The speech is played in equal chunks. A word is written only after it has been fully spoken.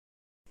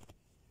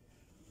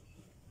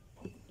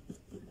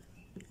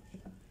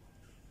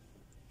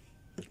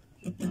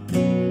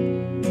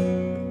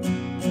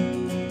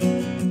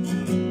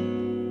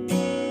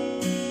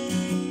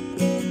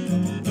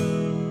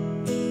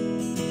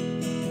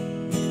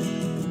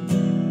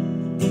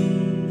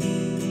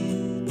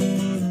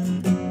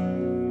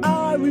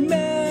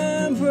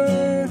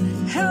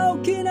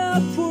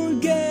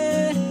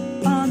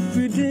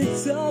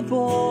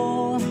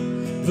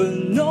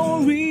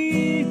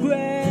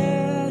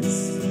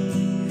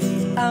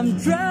I'm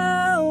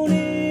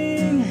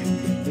drowning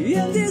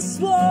in these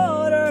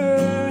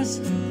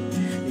waters.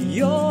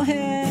 Your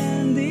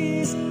hand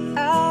is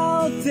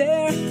out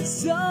there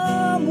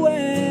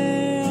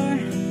somewhere.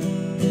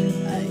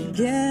 I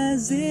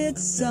guess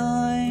it's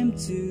time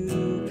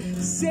to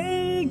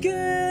say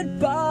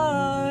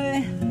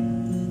goodbye.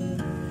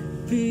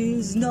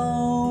 Please,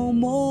 no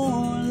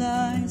more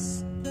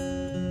lies.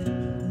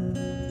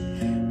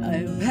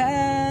 I've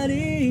had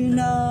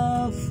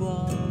enough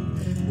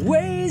of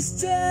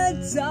wasted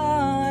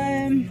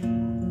time.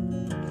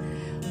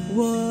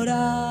 What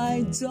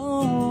I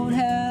don't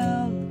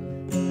have,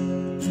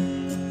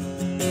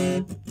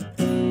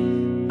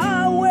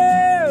 I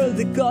wear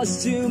the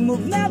costume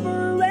of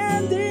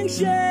never-ending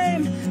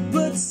shame,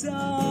 but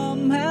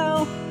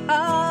somehow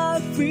I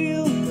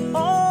feel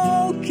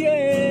okay.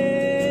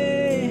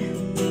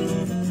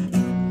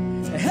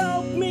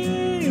 Help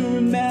me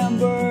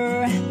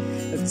remember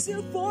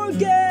to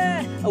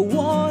forget. I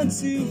want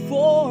to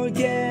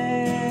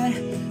forget,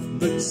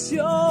 but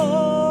you're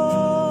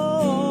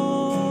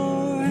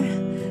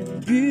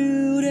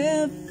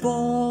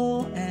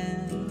beautiful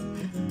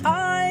and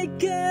I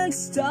can't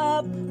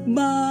stop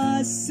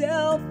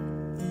myself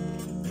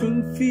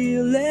from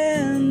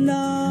feeling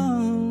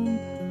numb.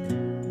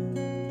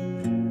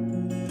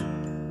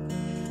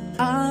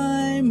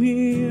 I'm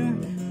here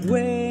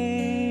waiting